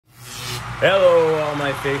Hello, all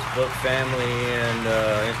my Facebook family and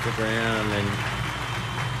Instagram and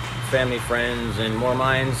family, friends, and more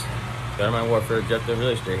minds. Gunman Warfare Objective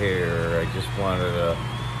Lister here. I just wanted to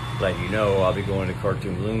let you know I'll be going to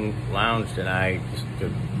Khartoum Lounge tonight just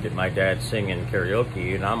to get my dad singing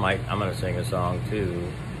karaoke, and I'm gonna sing a song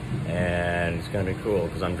too, and it's gonna be cool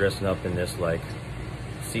because I'm dressing up in this like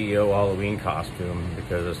CEO Halloween costume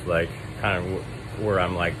because it's like kind of where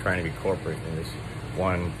I'm like trying to be corporate in this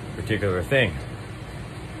one particular thing.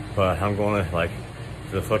 But I'm going to like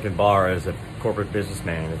to the fucking bar as a corporate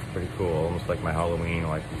businessman. It's pretty cool, almost like my Halloween,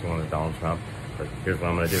 like he's going to Donald Trump. But here's what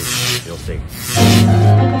I'm gonna do. You'll see.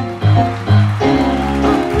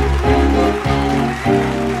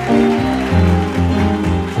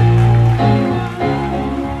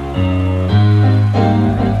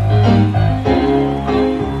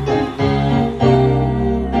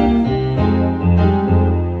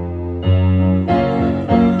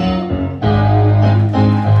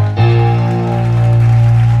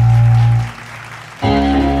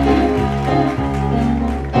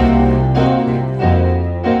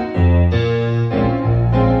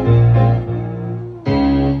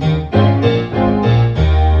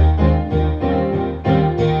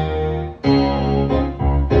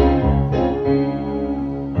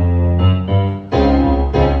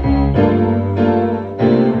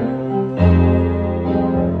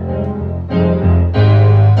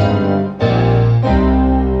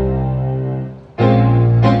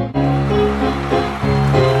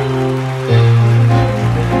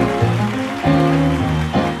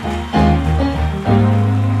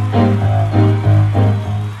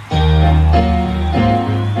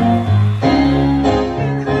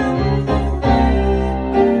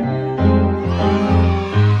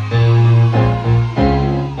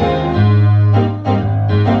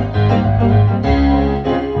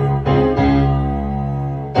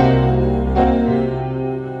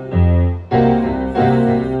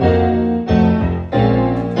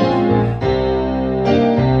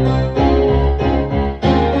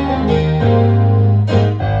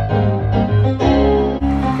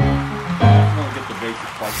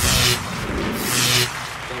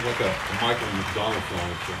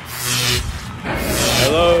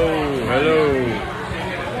 Hello.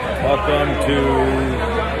 Welcome to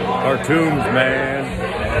Khartoum's, man.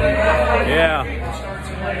 Yeah.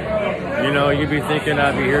 You know, you'd be thinking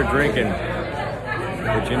I'd be here drinking.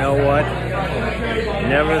 But you know what?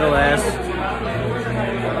 Nevertheless,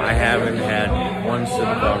 I haven't had one sip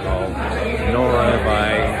of alcohol, nor have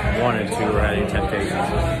I wanted to or had any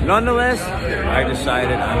temptations. Nonetheless, I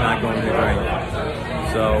decided I'm not going to drink.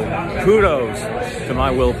 So, kudos to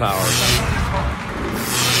my willpower.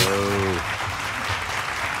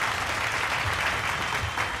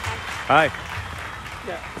 Hi.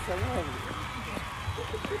 Yeah, so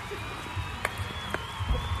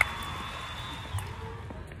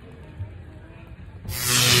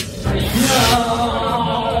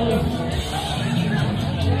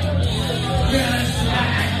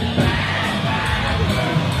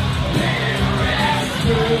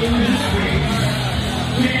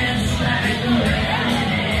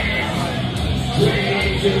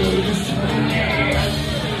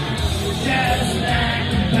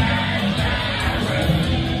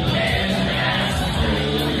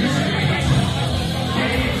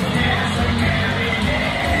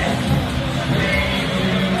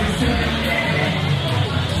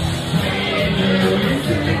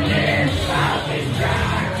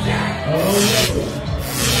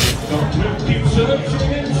keep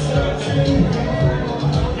searching and searching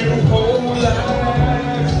your whole life.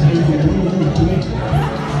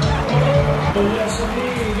 But that's me,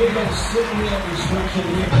 you're not sitting there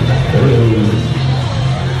restricting.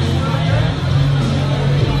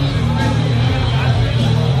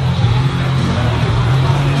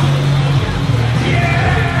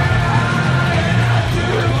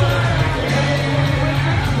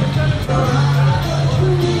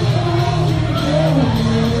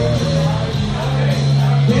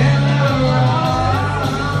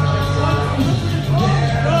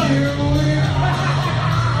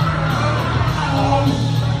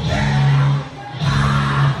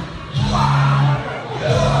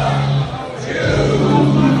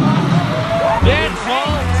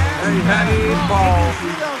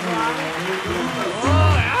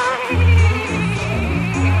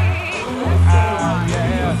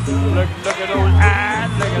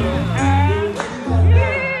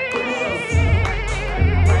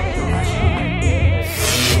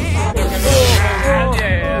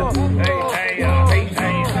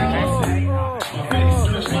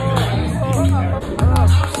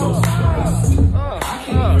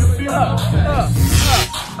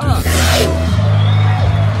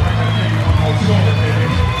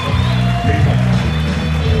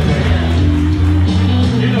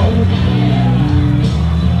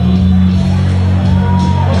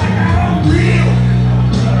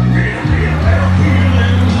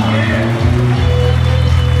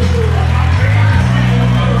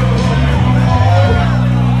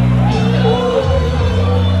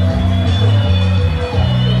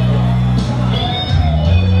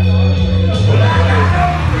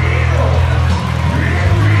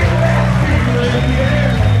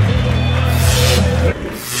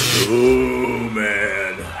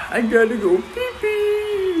 gotta go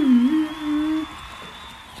pee-pee.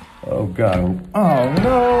 Oh, God. Oh,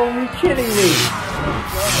 no, you're kidding me.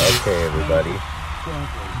 Okay, everybody.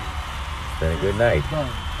 It's been a good night. I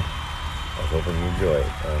was hoping you enjoyed.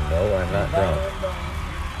 No, I'm not drunk.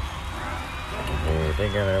 You were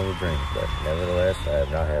thinking I would drink, but nevertheless, I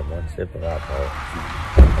have not had one sip of alcohol.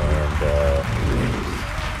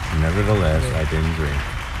 And, nevertheless, I didn't drink.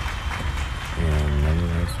 And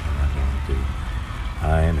nevertheless, I'm not going to.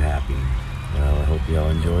 I am happy. Well, I hope you all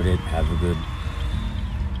enjoyed it. Have a good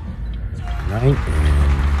night,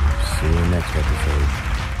 and see you next episode.